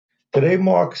Today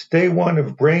marks day one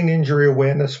of Brain Injury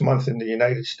Awareness Month in the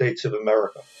United States of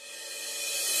America.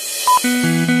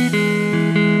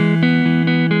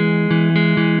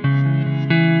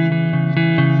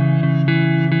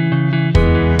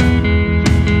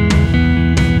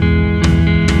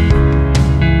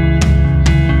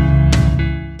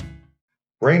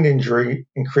 Brain injury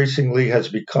increasingly has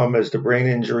become, as the Brain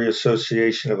Injury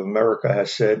Association of America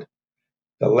has said,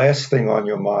 the last thing on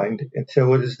your mind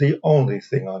until it is the only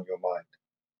thing on your mind.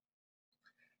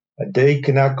 A day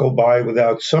cannot go by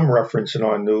without some reference in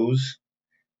our news,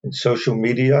 in social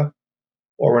media,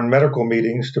 or in medical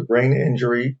meetings to brain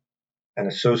injury and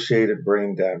associated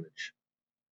brain damage.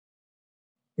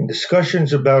 In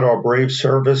discussions about our brave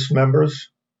service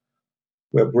members,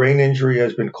 where brain injury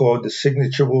has been called the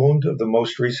signature wound of the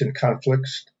most recent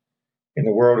conflicts in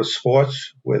the world of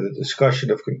sports, where the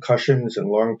discussion of concussions and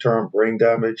long-term brain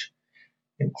damage,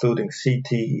 including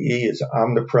CTE, is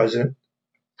omnipresent,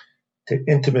 to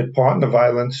intimate partner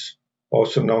violence,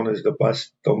 also known as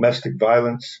domestic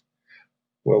violence,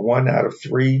 where 1 out of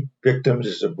 3 victims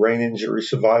is a brain injury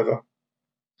survivor,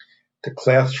 to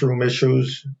classroom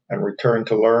issues and return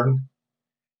to learn,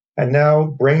 and now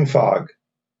brain fog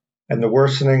and the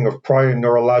worsening of prior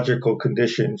neurological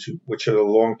conditions, which are the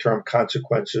long-term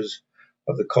consequences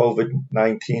of the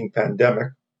COVID-19 pandemic.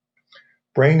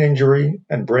 Brain injury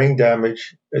and brain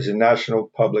damage is a national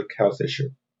public health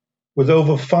issue. With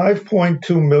over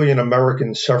 5.2 million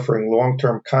Americans suffering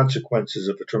long-term consequences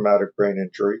of a traumatic brain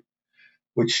injury,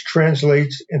 which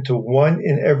translates into 1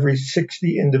 in every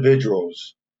 60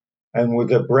 individuals, and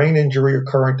with a brain injury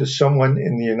occurring to someone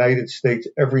in the United States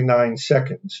every 9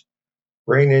 seconds,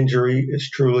 brain injury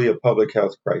is truly a public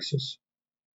health crisis.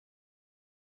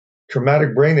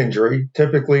 Traumatic brain injury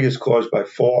typically is caused by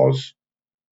falls,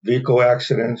 vehicle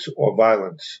accidents, or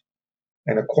violence.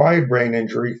 And acquired brain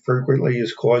injury frequently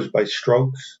is caused by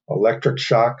strokes, electric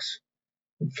shocks,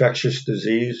 infectious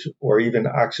disease, or even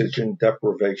oxygen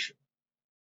deprivation.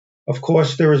 Of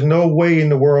course, there is no way in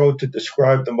the world to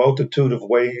describe the multitude of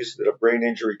ways that a brain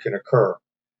injury can occur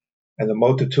and the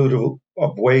multitude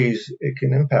of ways it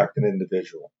can impact an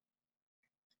individual.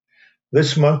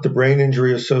 This month, the Brain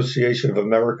Injury Association of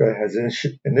America has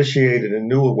initiated a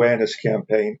new awareness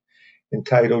campaign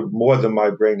entitled More Than My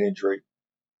Brain Injury,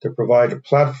 to provide a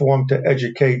platform to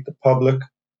educate the public,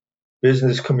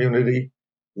 business community,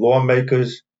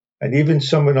 lawmakers, and even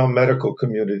some in our medical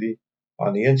community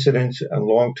on the incidence and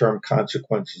long-term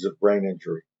consequences of brain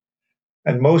injury.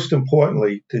 And most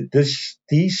importantly, to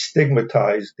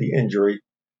destigmatize the injury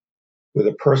with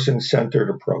a person-centered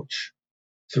approach.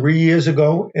 3 years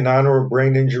ago, in honor of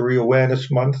Brain Injury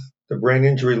Awareness Month, the Brain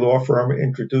Injury Law Firm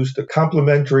introduced a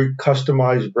complimentary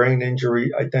customized brain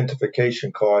injury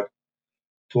identification card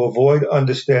to avoid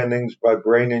understandings by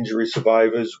brain injury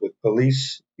survivors with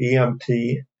police,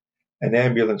 EMT, and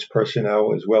ambulance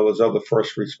personnel, as well as other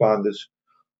first responders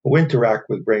who interact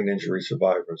with brain injury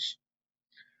survivors.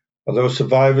 Although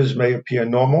survivors may appear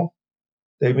normal,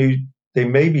 they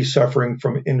may be suffering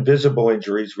from invisible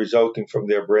injuries resulting from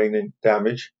their brain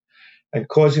damage and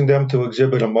causing them to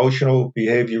exhibit emotional,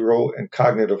 behavioral, and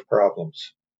cognitive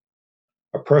problems.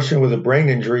 A person with a brain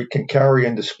injury can carry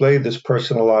and display this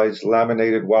personalized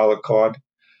laminated wallet card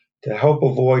to help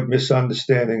avoid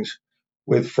misunderstandings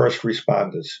with first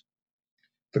responders.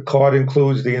 The card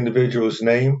includes the individual's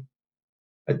name,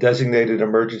 a designated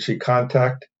emergency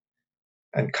contact,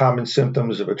 and common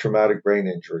symptoms of a traumatic brain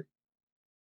injury.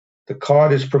 The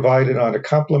card is provided on a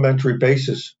complimentary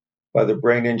basis by the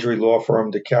brain injury law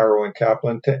firm DeCaro and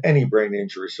Kaplan to any brain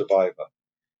injury survivor.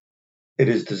 It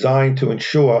is designed to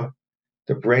ensure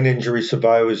that brain injury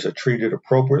survivors are treated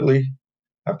appropriately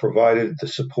and provided the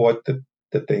support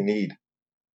that they need.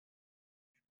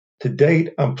 To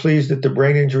date, I'm pleased that the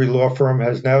Brain Injury Law Firm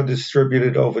has now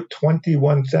distributed over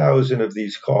 21,000 of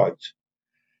these cards,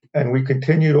 and we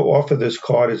continue to offer this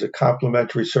card as a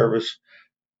complimentary service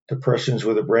to persons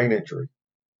with a brain injury.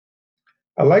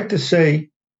 I like to say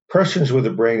persons with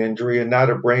a brain injury and not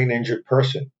a brain-injured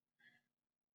person,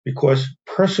 because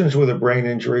persons with a brain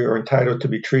injury are entitled to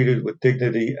be treated with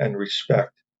dignity and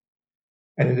respect.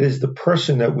 And it is the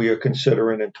person that we are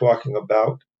considering and talking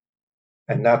about,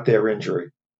 and not their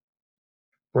injury.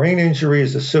 Brain injury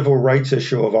is a civil rights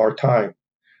issue of our time,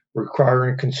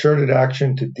 requiring concerted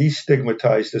action to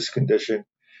destigmatize this condition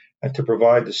and to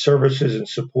provide the services and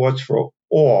supports for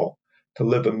all to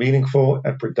live a meaningful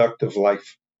and productive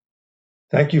life.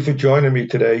 Thank you for joining me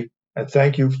today, and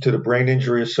thank you to the Brain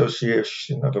Injury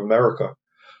Association of America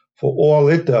for all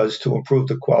it does to improve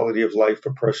the quality of life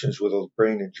for persons with a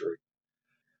brain injury.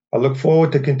 I look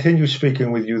forward to continue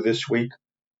speaking with you this week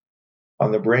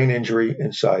on the Brain Injury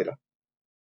Insider.